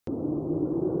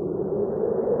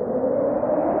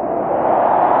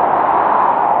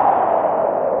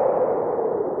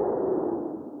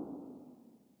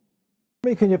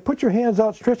Tony, can you put your hands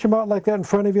out, stretch them out like that in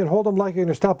front of you, and hold them like you're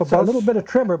going to stop a bus? A little bit of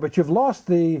tremor, but you've lost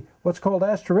the what's called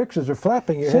asterixes or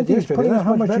flapping your head. Cynthia's putting out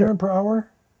how much urine per hour?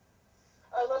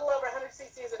 A little over 100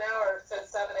 cc's an hour since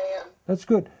 7 a.m. That's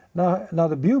good. Now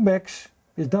the Bumix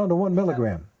is down to 1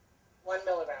 milligram. 1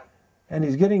 milligram. And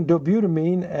he's getting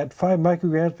dobutamine at 5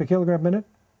 micrograms per kilogram minute?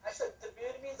 I said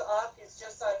dobutamine's off. He's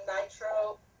just on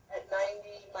nitro at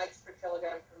 90 mics per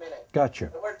kilogram per minute.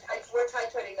 Gotcha. But we're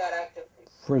titrating that actively.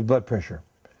 For his blood pressure.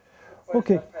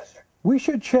 Okay. We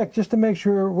should check just to make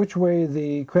sure which way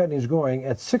the creatinine is going.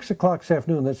 At 6 o'clock this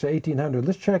afternoon, let's say 1800,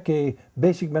 let's check a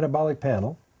basic metabolic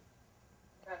panel.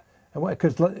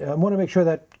 Because I want to make sure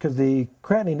that, because the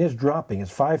creatinine is dropping.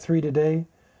 It's 5.3 today,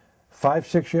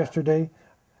 5.6 yesterday.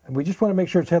 And we just want to make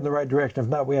sure it's heading the right direction. If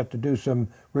not, we have to do some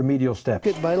remedial steps.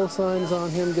 Get vital signs on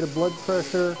him, get a blood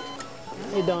pressure.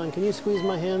 Hey, Don, can you squeeze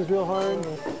my hands real hard?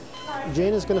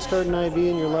 Jane is going to start an IV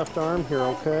in your left arm here,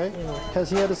 okay? Has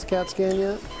he had a CAT scan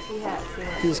yet? He has.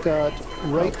 He's got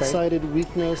right-sided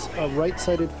weakness, a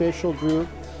right-sided facial droop.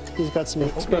 He's got some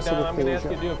expressive Don, I'm going to ask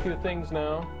you aphasia. to do a few things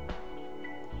now.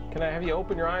 Can I have you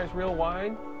open your eyes real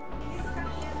wide?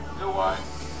 Real wide.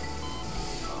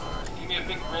 Give me a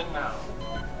big grin now.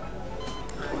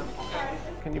 Okay.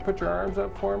 Can you put your arms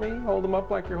up for me? Hold them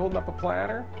up like you're holding up a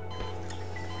platter.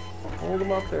 Hold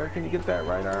them up there. Can you get that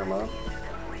right arm up?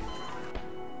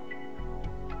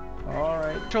 All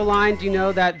right. Atrial line, do you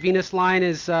know that venous line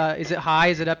is it high?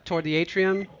 Is it up toward the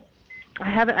atrium? I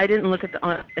haven't. I didn't look at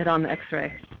it on the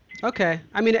X-ray. Okay.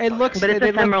 I mean, it looks. But it's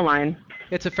a femoral line.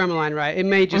 It's a femoral line, right? It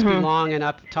may just be long and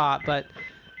up top, but.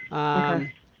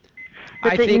 Okay.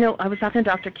 But I think, I was talking to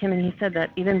Dr. Kim, and he said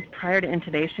that even prior to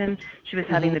intubation, she was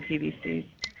having the PVCs.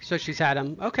 So she's had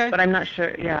them. Okay. But I'm not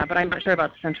sure. Yeah, but I'm not sure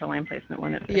about the central line placement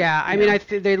when it's. Yeah, I mean,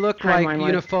 they look like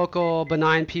timeline-wise. unifocal,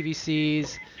 benign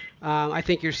PVCs. I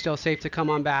think you're still safe to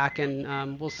come on back,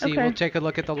 and we'll see. Okay. We'll take a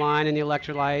look at the line and the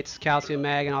electrolytes, calcium,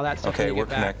 mag, and all that stuff. Okay, we're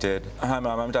connected. Hi,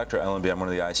 Mom. I'm Dr. Ellenby. I'm one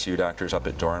of the ICU doctors up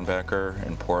at Dornbecker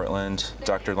in Portland.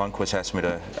 Dr. Lundquist asked me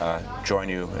to join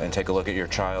you and take a look at your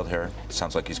child here. It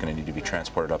sounds like he's going to need to be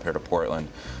transported up here to Portland.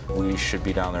 We should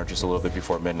be down there just a little bit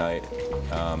before midnight.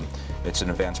 It's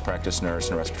an advanced practice nurse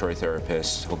and a respiratory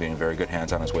therapist. He'll be in very good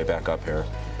hands on his way back up here.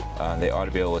 They ought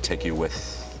to be able to take you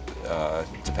with.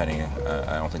 Depending,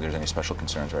 I don't think there's any special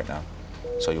concerns right now.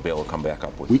 So you'll be able to come back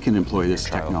up with. We can employ this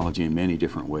technology in many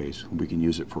different ways. We can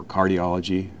use it for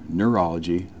cardiology,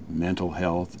 neurology, mental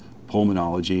health,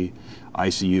 pulmonology,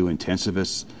 ICU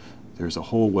intensivists. There's a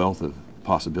whole wealth of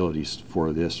possibilities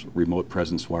for this remote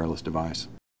presence wireless device.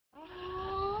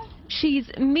 She's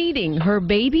meeting her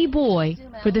baby boy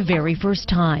for the very first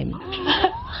time.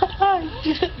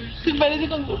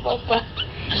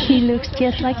 He looks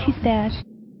just like his dad.